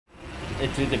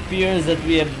it would appear that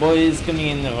we have boys coming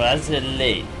in rather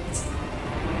late.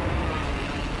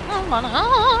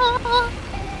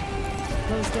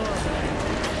 Close door.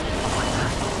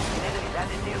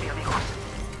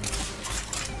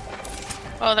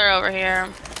 Oh, they're over here.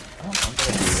 Oh, I'm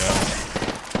gonna do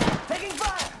that. Taking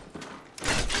fire.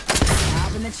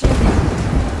 Out in the chimney.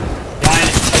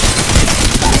 Dying.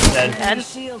 Dead. Dead.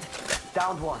 Shield.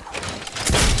 Downed one.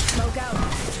 Smoke out.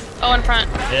 Oh, in front.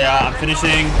 Yeah, I'm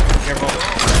finishing. Careful.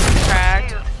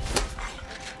 Cracked.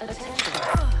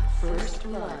 First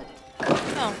blood.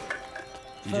 Oh,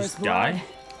 You just die?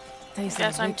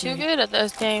 guess I'm too good at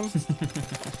this game.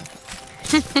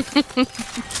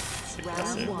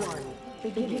 Round one.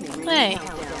 Beginning Hey.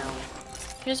 countdown.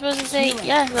 You're supposed to say,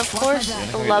 yes, of course,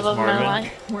 the love of my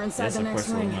life. We're inside Yes, the of next course,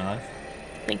 love of ring. my life.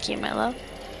 Thank you, my love.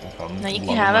 No problem. Now you Love can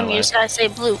of have my them. You life. just gotta say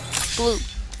blue, blue,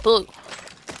 blue.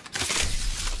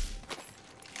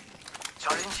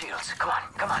 Charging shields. Come on,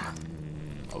 come on.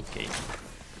 Okay.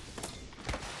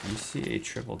 You see a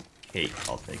triple cake,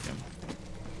 I'll take him.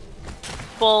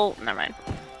 Bull. Never mind.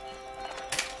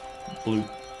 Blue.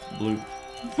 Blue.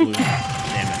 Blue.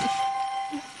 Damn it.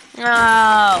 No.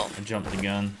 I jumped the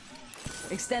gun.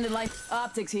 Extended light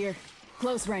optics here.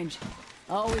 Close range.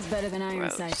 Always better than iron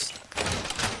Gross. sight.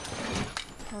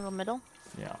 Little middle.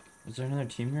 Yeah. Is there another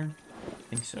team here? I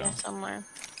think so. Yeah, somewhere.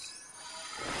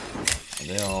 Are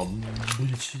they all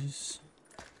bitches?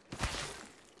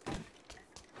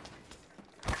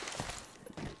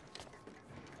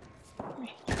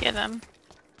 Get them.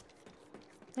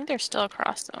 I think they're still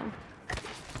across them.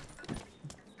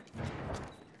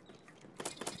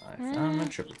 I found my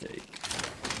triple take.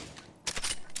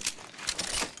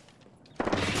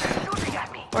 Shooting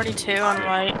at me. 42 on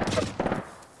white.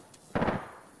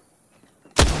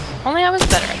 Only I was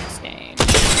better at this game.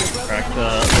 Crack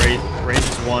the Wraith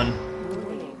is one.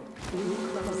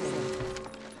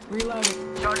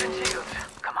 Reloading. Charging shields.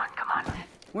 Come on, come on.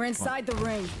 We're inside the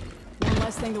ring. One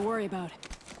less thing to worry about.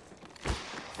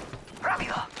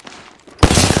 Rápido.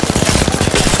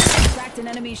 Cracked an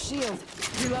enemy's shield.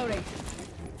 Reloading.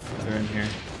 They're in here.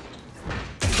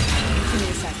 Give me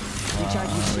a sec.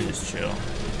 Recharging We shield. just chill.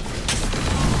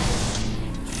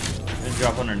 They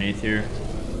drop underneath here.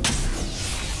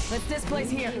 Let's displace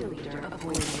here. Leader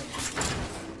appointed.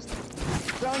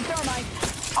 Throwing thermite.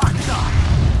 Arcs off.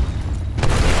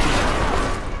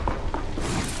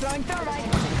 Throwing thermite.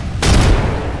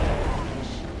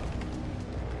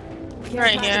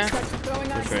 Right here.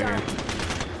 Throwing ice Push right here.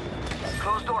 star.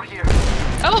 Closed door here.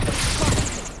 Oh!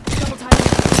 Double time.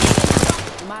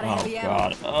 I'm out of Oh heavy ammo.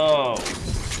 god. Oh.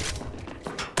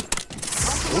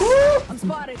 I'm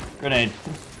spotted. Grenade.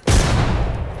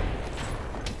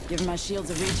 Giving my shields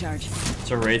a recharge.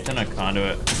 It's a Wraith and a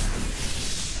conduit.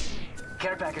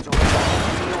 Care package over there.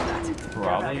 Let's get on that.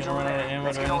 Probably gonna run out of ammo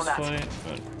Let's get during on this that.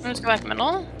 fight, but Let's go back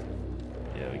middle.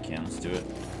 yeah, we can. Let's do it.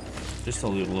 Just to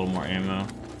loot a little more ammo.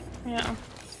 Yeah.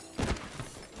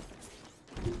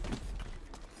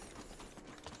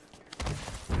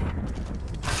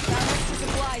 Found extra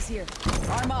supplies here.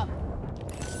 Arm up.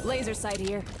 Laser sight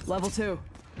here. Level 2.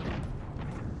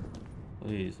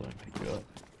 Please let me pick you up.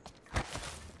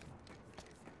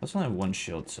 That's only one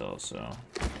shield cell, so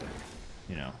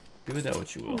you know, give it that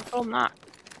what you will. Oh, not.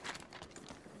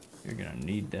 You're gonna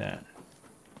need that.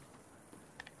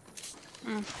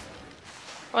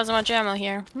 Wasn't much ammo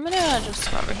here. I'm gonna just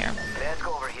come over here. Let's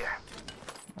go over here.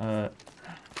 Do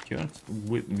you want to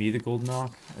whip me the gold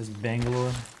knock as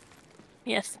Bangalore?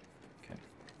 Yes. Okay.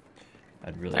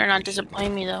 I'd really. Better not appreciate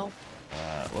disappoint me though.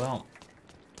 that. Well,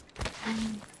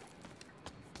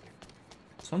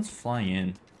 someone's flying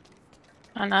in.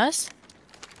 On us?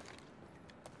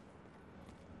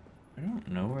 I don't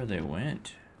know where they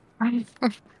went.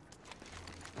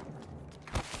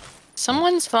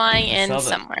 Someone's flying I in saw the-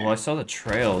 somewhere. Well, I saw the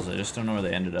trails. I just don't know where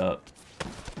they ended up.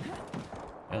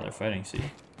 Yeah, they're fighting. See.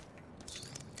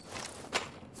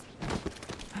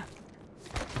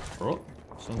 Oh,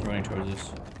 someone's running towards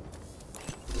us.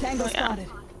 Tango Oh, yeah. spotted.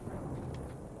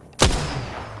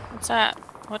 What's that?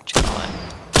 What you call it?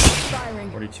 Firing.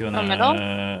 42 on Oh, the middle?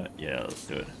 Yeah, let's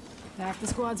do it. Half the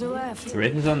squads are left. The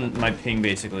Wraith is on my ping,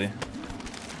 basically.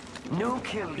 New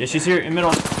kill. Yeah, she's here in middle.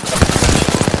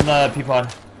 In the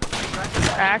P-pod.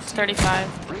 Cracked 35.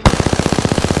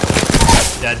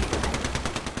 Dead.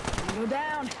 Go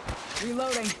down.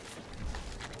 Reloading.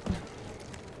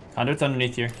 Conduit's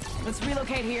underneath here. Let's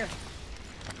relocate here.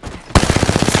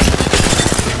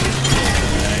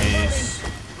 Nice.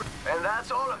 And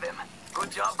that's all of them.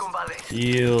 Good job, compadres.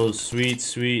 Heals, sweet,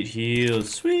 sweet heals.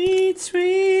 Sweet,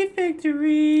 sweet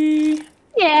victory.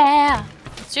 Yeah.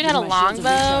 This dude had a Give my shields a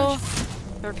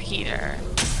longbow. Repeater.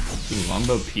 Ooh,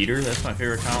 Longbow Peter? That's my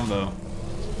favorite combo.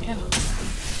 Yeah.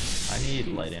 I need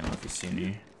light ammo if you see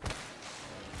me. I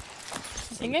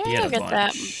think He I had gotta a get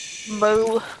that bunch.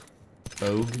 bow.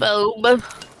 Bogue? Bow.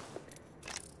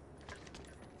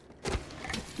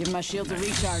 Give my shield a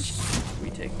recharge. We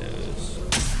take those.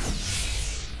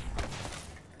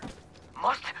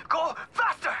 Must go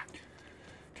faster!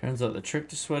 Turns out the trick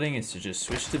to sweating is to just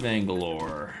switch to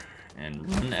Bangalore and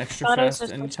run extra Thought it was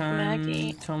fast to switch to anytime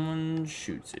Maggie. someone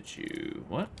shoots at you.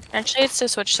 What? Actually, it's to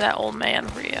switch to that old man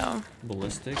Rio.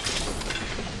 Ballistic?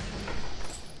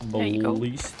 There you go.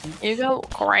 Ballistic? You go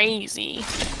crazy.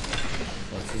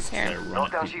 That's just Here. I run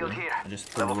Knockdown at people. shield here. I just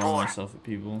throw Level run 4. myself at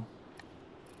people.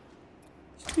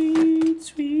 Sweet,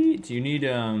 sweet. Do you need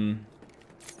I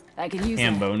can use that.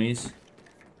 Hambonies?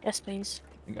 Yes, please.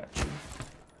 I got you.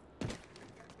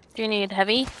 Do you need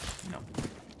heavy? No.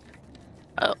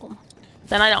 Oh.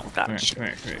 Then I don't got Come here, you. come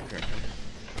here, come here, come here.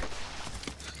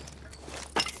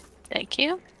 Thank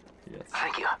you. Yes.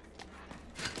 Thank you.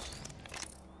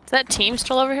 Is that team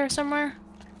still over here somewhere?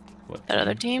 What? That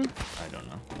other team? I don't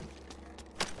know.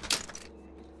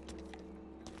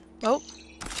 Oh,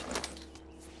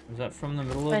 Was that from the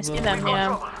middle of I see them, yeah.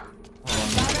 Hold on.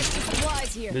 Got extra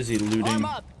supplies here. Busy looting. Arm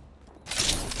up.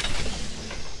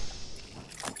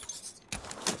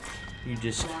 You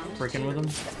just freaking with them?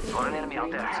 Got an enemy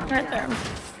out there. Right there.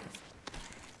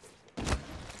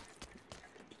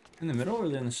 In the middle or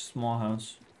in the small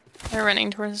house? They're running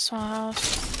towards the small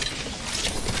house.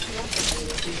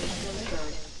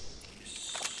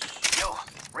 Yo,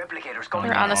 replicators coming.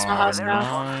 They're on the small house now.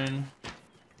 Mine.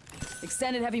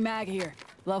 Extended heavy mag here.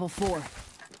 Level 4.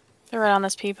 They're right on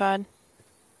this pea pod.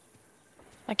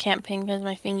 I can't ping because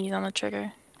my fingy's on the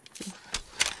trigger.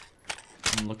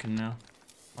 I'm looking now.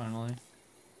 Finally.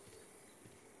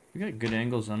 We got good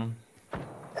angles on them.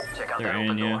 Check out They're that in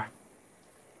open you. door.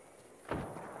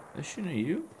 They shooting at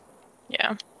you?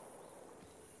 Yeah.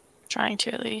 Trying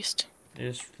to at least. They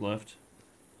just left.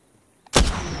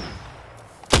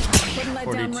 Putting lead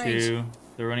down range. 42.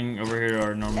 They're running over here to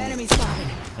our normal Enemy spotted.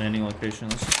 landing location.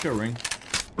 Let's just go ring.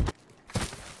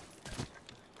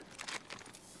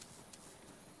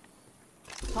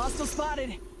 Hostile spotted.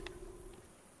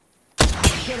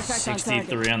 Get effect on target.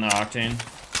 63 on the octane.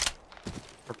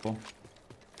 Purple.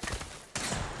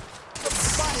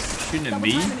 Spotted. Shooting at Double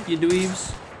me, timing it. you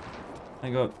dweebs? I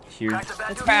go up here. Cracked a bad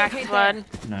Let's dude. Crack, relocate blood.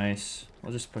 Nice.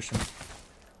 I'll just push him.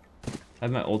 I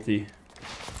have my ulti.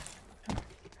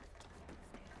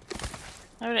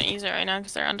 I wouldn't use it right now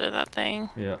because they're under that thing.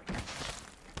 Yeah.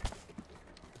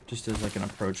 Just as like an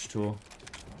approach tool.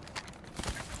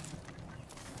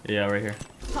 Yeah, right here.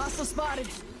 Hostile spotted.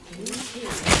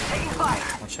 Taking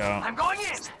fire. Watch out. I'm going in.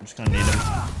 I'm just gonna need him.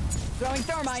 Throwing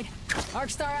thermite. Arc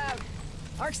star out.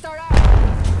 Arc star out.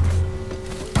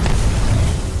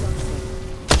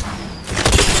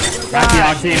 Got the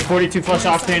octane. 42 flush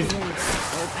octane.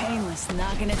 Oh, painless.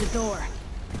 Knocking at the door.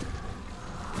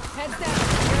 Heads down.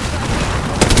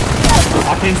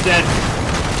 Octane's dead.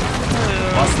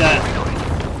 Lost that.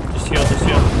 Just heal, just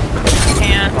heal.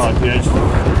 Can't. Oh, dude, I just...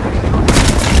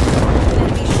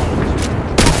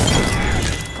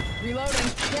 Reloading.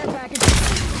 Care package.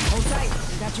 Hold tight.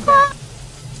 Got your back.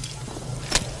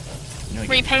 You know,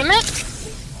 Repayment?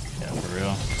 yeah, for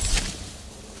real.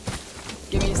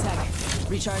 Give me a second.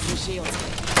 Recharging shields.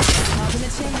 Up in the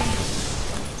chimney.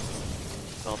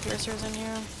 Gold piercers in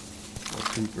here.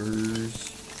 Creepers.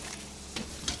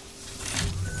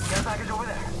 Care package over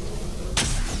there.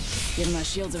 Giving my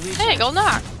shields a recharge. Hey, gold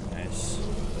knock. Nice.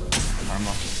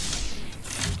 Karma.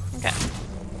 Okay.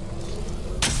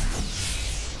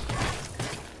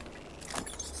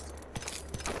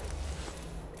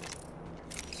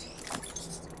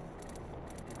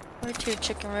 Where to,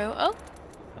 chicken roe? Oh,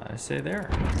 I say there.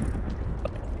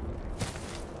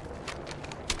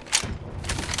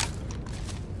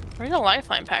 there's a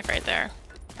lifeline pack right there.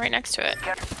 Right next to it.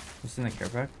 What's in the care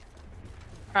pack?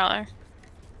 Prowler.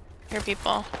 Here,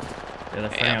 people. Yeah, they're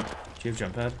fighting Yeah. up. Do you have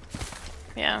jump pad?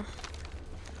 Yeah.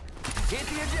 Hit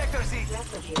the ejector seat.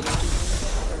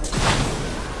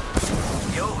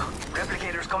 Yo,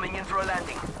 replicators coming in for a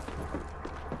landing.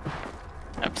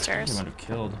 I Upstairs. think I might have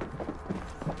killed.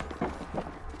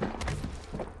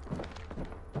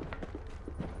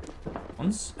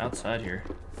 One's outside here.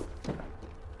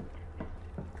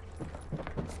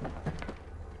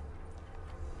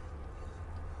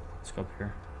 Let's go up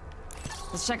here.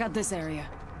 Let's check out this area.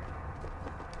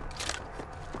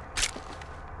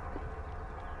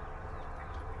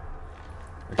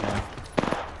 They're down.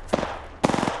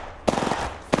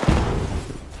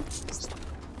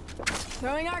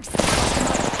 Throwing arcs.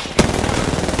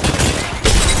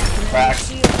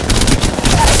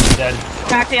 Cracked. dead.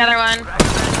 Crack the other one.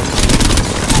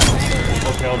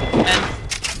 Full killed. Dead.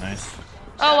 Nice.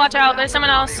 Oh, watch out. There's someone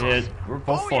else. Yeah, we're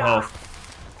both full health.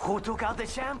 Who took out the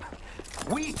champ?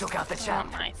 We took out the Oh,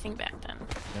 champ. my thing back then.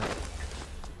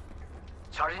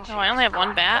 Charging Oh, I only have shields.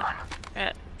 one bat.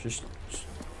 Shit. Just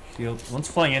heal. One's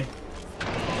flying in.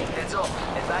 It's all.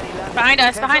 Behind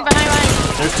us. Behind.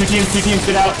 There's two teams.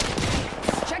 Get out.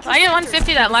 I get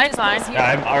 150 that lifeline. Yeah,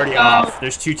 I'm already off.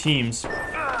 There's two teams.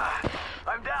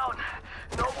 I'm down.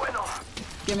 No bueno.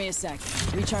 Give me a sec.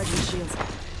 Recharging shields.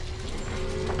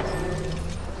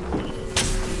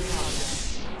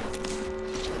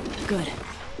 Good.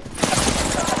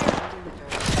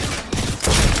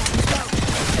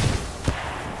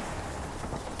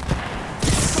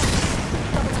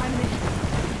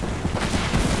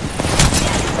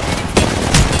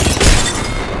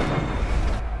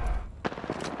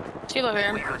 Two over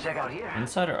We here. could check out here.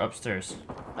 Inside or upstairs?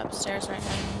 Upstairs right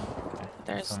now.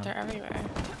 They're everywhere.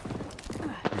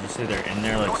 Did you say they're in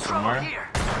there like No trouble somewhere? here.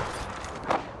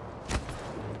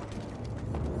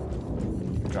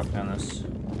 Drop down this.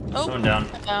 Oh. Someone down.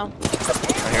 Oh.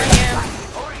 Right Right here. here.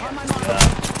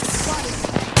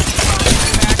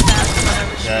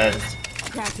 Yeah. Dead.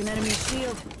 Cracked an enemy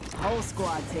shield. Whole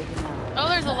squad taken out. Oh,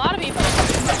 there's a lot of people.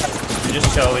 We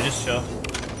just chill.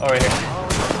 Oh, right here.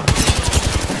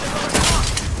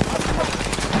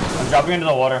 I'm dropping into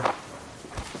the water.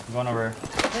 I'm going over here.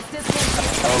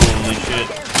 Holy shit.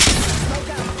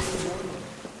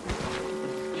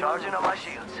 Charging on my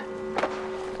shields.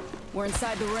 We're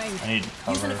inside the ring. I need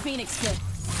Using cover. a phoenix kit.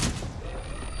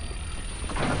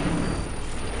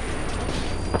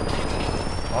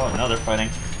 Oh, no, they're fighting.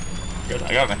 Good,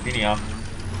 I got my feeny off.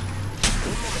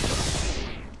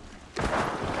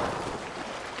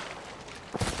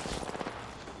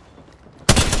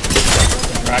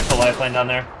 Crack the lifeline down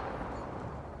there.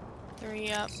 3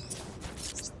 up.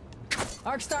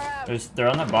 Arc star out. They're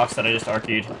on that box that I just arced.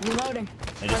 Reloading.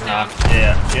 They just knocked.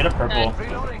 Yeah, she had a purple.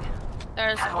 Reloading.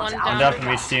 There's one One down. down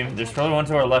from each team. There's probably one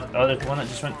to our left. Oh, there's one that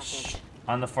just went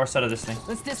on the far side of this thing.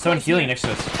 Let's displace Someone healing here. next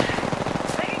to us.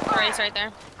 Oh, he's right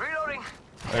there. Reloading.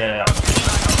 Oh, yeah.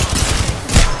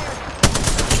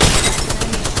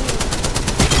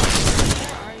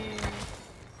 Where are you?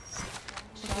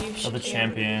 Oh, the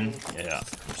champion. Yeah. I'm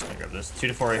just gonna grab this. 2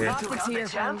 to 4 right here. Optics here.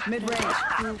 Mid-range.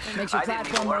 Makes your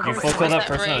platform more You full versatile. kill that That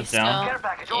person race that's down. Care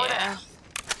package over Yeah. there.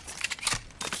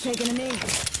 Taking a knee.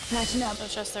 Patching up.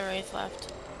 There's just the Wraith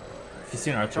left. If you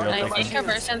see an archer, And I I'll take think him.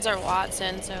 her person's are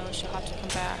Watson, so she'll have to come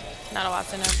back. Not a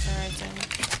Watson, a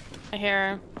Wraith. I hear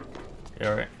her. Yeah,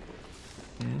 right.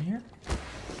 In here?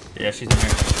 Yeah, she's in here.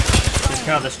 She's coming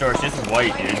out this door. She's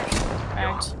white, dude.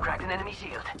 Correct. Cracked an enemy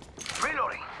shield.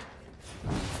 Reloading.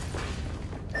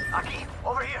 Aki,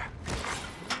 over here.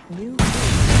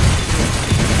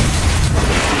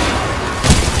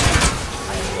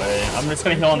 Anyway, I'm just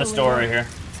gonna heal on this door right here.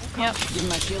 Yep. Giving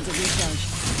my shields a recharge.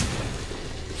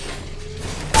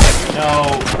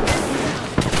 No.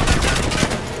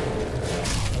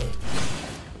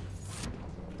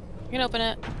 You can open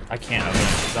it. I can't open it.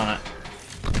 She's on it.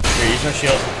 Here, use my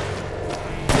shield.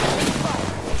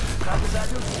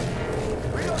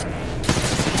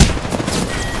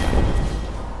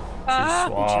 Ah!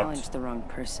 She swapped. Challenged the wrong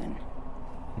person.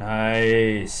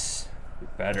 Nice.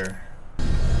 Better.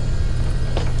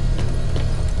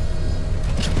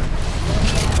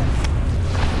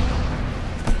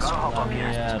 Gotta hop up here.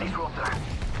 Yeah. Disruptor.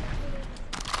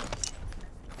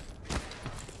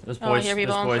 Those Oh, I boys, hear those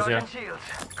people. boys, yeah. Charging shields.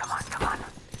 Come on, come on.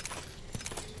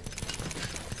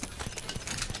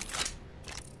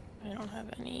 I don't have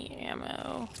any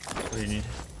ammo. What do you need?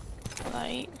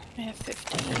 Light. I have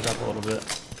 15. Can drop a little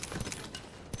bit.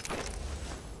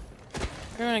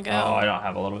 We're gonna go. Oh, I don't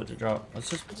have a little bit to drop. Let's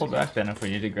just pull back then if we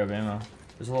need to grab ammo.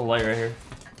 There's a little light right here.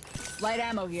 Light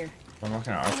ammo here. I'm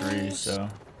working on archery, so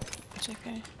It's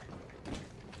okay.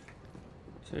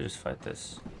 we just fight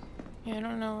this. Yeah, I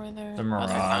don't know where they're. The Oh, they're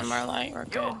Mirage. on more light. We're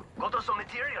good. Yo, got us some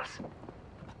materials.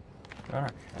 They're on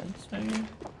our heads, maybe?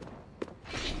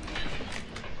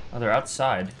 Oh, they're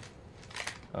outside.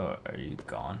 Oh, are you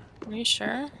gone? Are you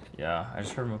sure? Yeah, I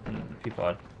just heard them open the pea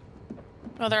pod.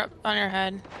 Oh, they're up on your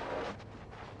head.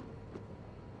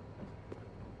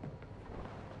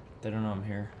 They don't know I'm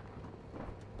here.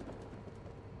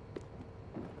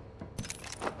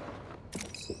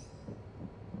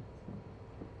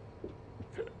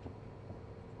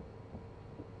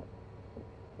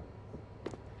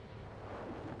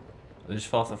 They just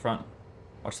fell off the front.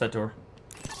 Watch that door.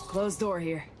 Closed door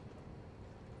here.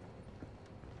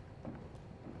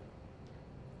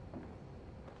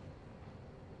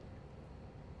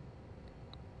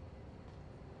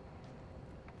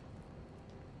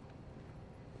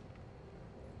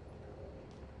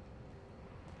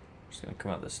 Just gonna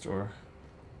come out this door.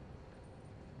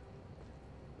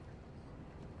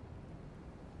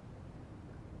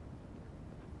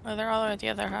 Oh, they're all at the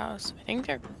other house. I think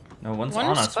they're. No, one's One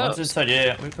on is us. One's close. inside.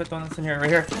 Yeah, we put the one that's in here,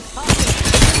 right here. He's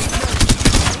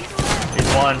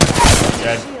one.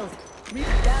 Dead.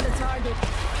 Down to target.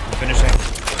 Finishing.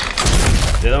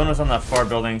 The other one was on the far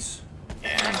buildings.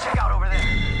 Check out over there.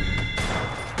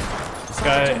 This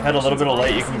guy had a little bit of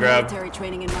light you can grab. Military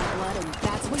training in my blood, and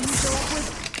that's what you show up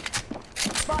with.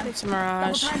 Spotted. It's a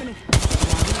mirage. Double timing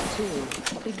it. Round 2.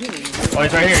 Beginning. Oh,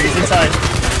 he's right here. He's inside.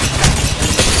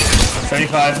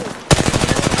 75.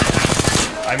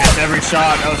 I missed every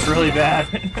shot. That was really bad.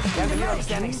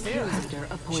 Standing still.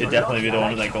 Should definitely be the one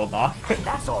with that gold knock.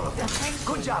 That's all of them.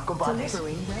 Good job, compadres.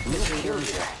 Delivering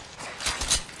replicator.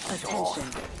 Attention.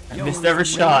 I missed every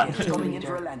shot. Coming in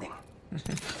for a landing.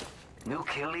 New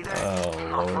kill leader? Oh,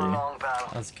 Not for lordy. long, pal.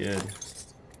 That's good.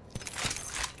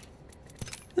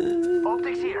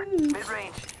 Optics here.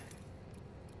 Mid-range.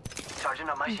 Charging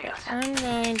up my shields. I'm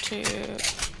going to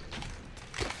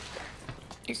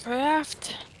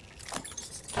craft.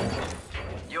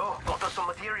 Yo, got us some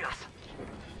materials.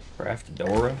 Craft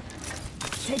Dora.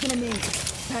 Taking a knee.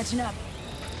 Patching up.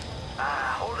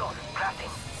 Hold on.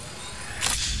 Crafting.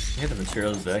 I got the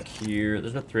materials back here.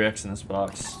 There's a 3x in this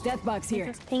box. Death box here.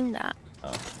 Just clean that.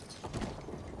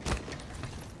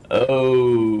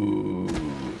 Oh.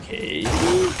 Okay.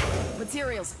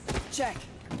 Materials. Check.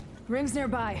 Rings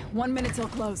nearby. 1 minute till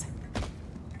close.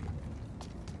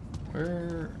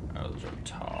 Where? Oh, those are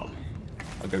top.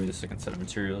 I'll give you the second set of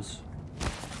materials.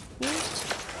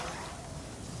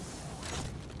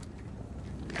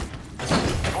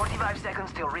 45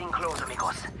 seconds till ring close,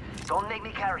 amigos. Don't make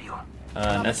me carry you.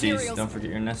 Nessies. materials. Don't forget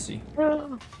your Nessie.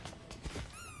 I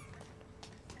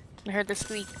heard the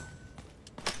squeak.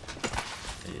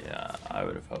 Yeah, I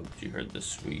would have hoped you heard the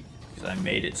squeak. Because I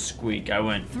made it squeak. I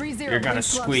went, 3-0, you're gonna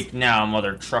rings close. squeak now,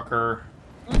 mother trucker.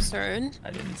 That's rude.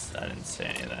 I didn't say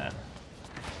any of that.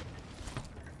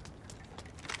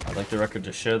 I'd like the record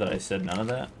to show that I said none of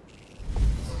that.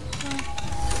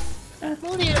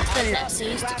 We'll leave it up to the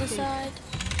Nessies to decide.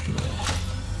 You're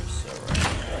so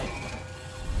right.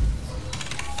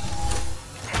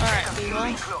 Alright, people.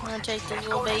 I'm gonna take this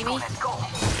little baby. Let's go.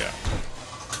 Yeah.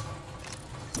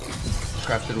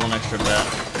 Crafted one extra bat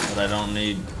that I don't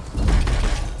need.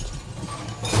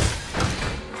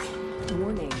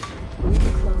 Warning.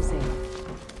 Ring closing.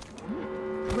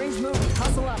 Rings moving.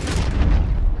 Hustle up.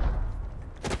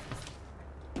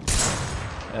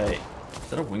 Hey, is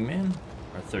that a wingman?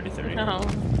 Or 30-30? No.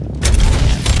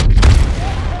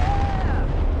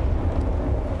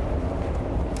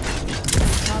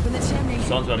 Top in the chimney.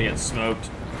 Someone's about to get smoked.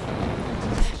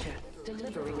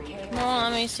 Delivering care. Well,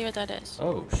 let me see what that is.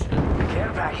 Oh, shit.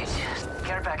 Care package.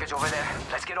 Care package over there.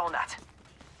 Let's get on that.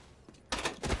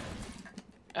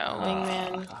 Oh,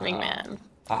 wingman. Wingman.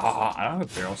 I don't know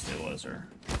if barrel stabilizer.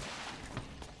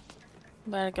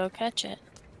 Better go catch it.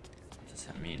 What does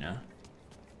that mean, huh?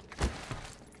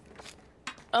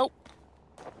 Oh,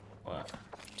 What?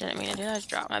 didn't mean to do that. I just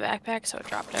dropped my backpack, so it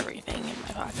dropped everything in my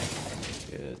pocket. That's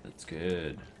good, that's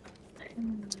good.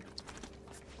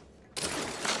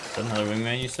 Is that another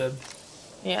wingman you said?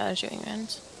 Yeah, there's your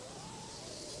wingmans.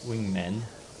 Wingmen.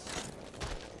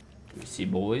 Do we see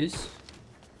boys?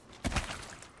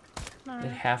 They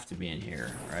have to be in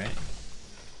here, right? I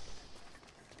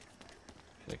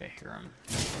feel like I hear them.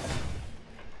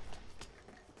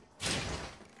 I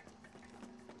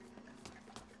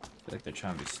feel like they're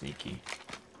trying to be sneaky.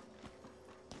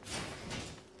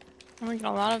 I'm making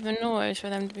a lot of the noise for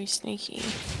them to be sneaky.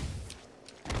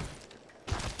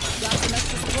 Got some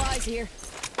extra supplies here.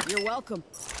 You're welcome.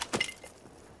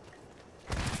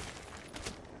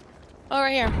 Oh,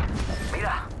 right here.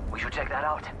 Mira, we should check that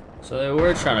out. So they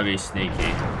were trying to be sneaky. I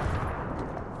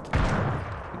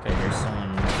think I hear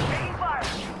someone. Taking fire.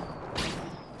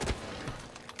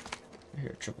 I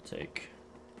hear a triple take.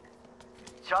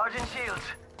 Charging shields.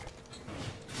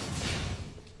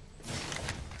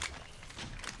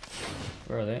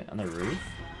 Where are they? On the roof?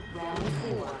 Round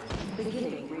 4.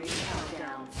 Beginning ring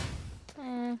countdown.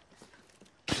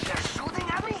 They're shooting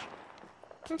at me.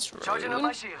 That's Charging up my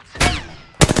rude. shields.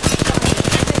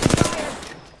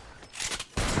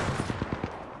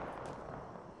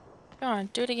 Go on,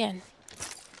 do it again.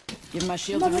 Give my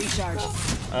shield a recharge.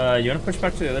 You wanna push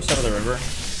back to the other side of the river?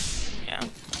 Yeah.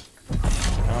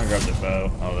 I wanna grab the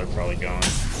bow. Oh, they're probably going.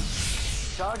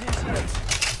 Charging shields.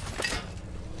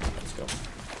 Let's go.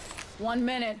 1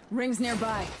 minute. Rings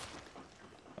nearby.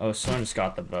 Oh, someone just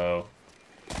got the bow.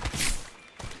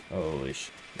 Holy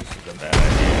sh! This is a bad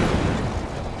idea.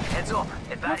 Heads up.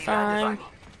 A baddie landed by Fine. me.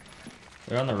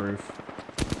 They're on the roof.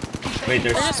 Wait,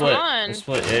 they're There's split. one. They're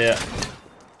split. Yeah, yeah.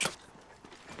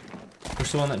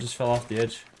 Where's the one that just fell off the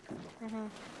edge?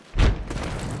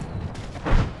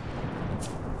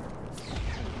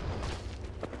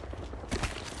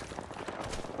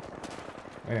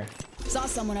 Where? Saw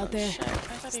someone out there. Shit, I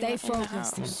thought he Stay went in the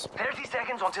focused. house. 30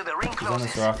 seconds until the ring He's on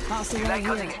this closes. rock. Hostile You right like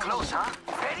cutting here. it close, huh?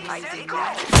 Ready, steady, go.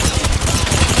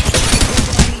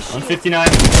 159.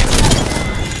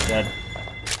 Dead.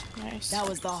 Nice. That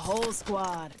was the whole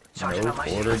squad. Sergeant, No on my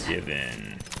order shields.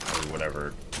 given. Or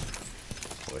whatever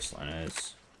voice line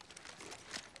is.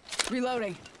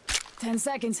 Reloading. 10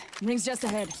 seconds. Ring's just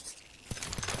ahead.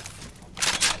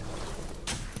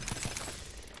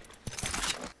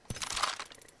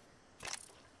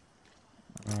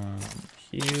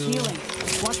 Healing.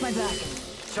 Watch my back.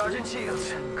 Sergeant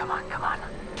Shields. Come on, come on.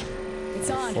 It's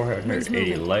on. Ring's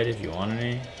 480 moving. light if you want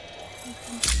any.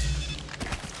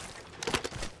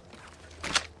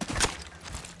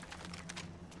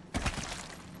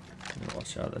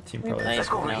 Watch out, that team probably. Light. Let's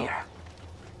go over No. here.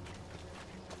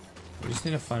 We just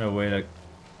need to find a way to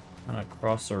kind of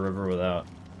cross the river without.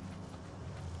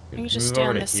 You can just Move stay over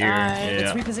on to the here. side.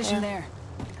 Yeah, Let's yeah. reposition Yeah. there.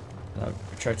 Without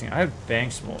attracting. I have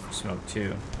bank smoke too.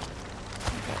 Good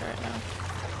right now.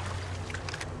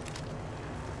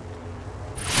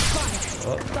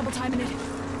 Oh, Double timing it.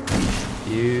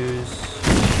 fuse.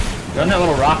 You're on that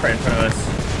little rock right in front of us.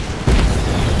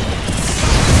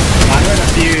 I'm going to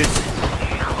fuse.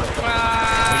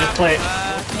 We just play.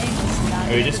 Not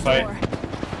We near just the fight. door.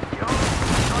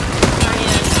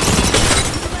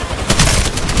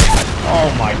 Oh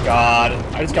my god.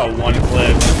 I just got one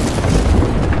clip.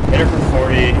 Hit her for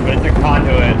 40, but it's a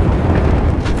conduit.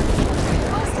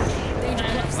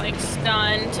 And it's like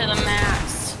stunned to the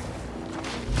max.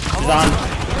 She's on.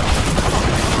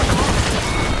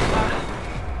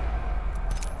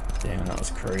 Damn, that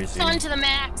was crazy. Stunned to the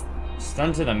max.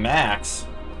 Stun to the max.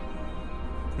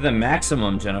 To the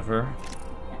maximum, Jennifer.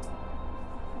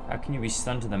 How can you be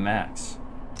stunned to the max?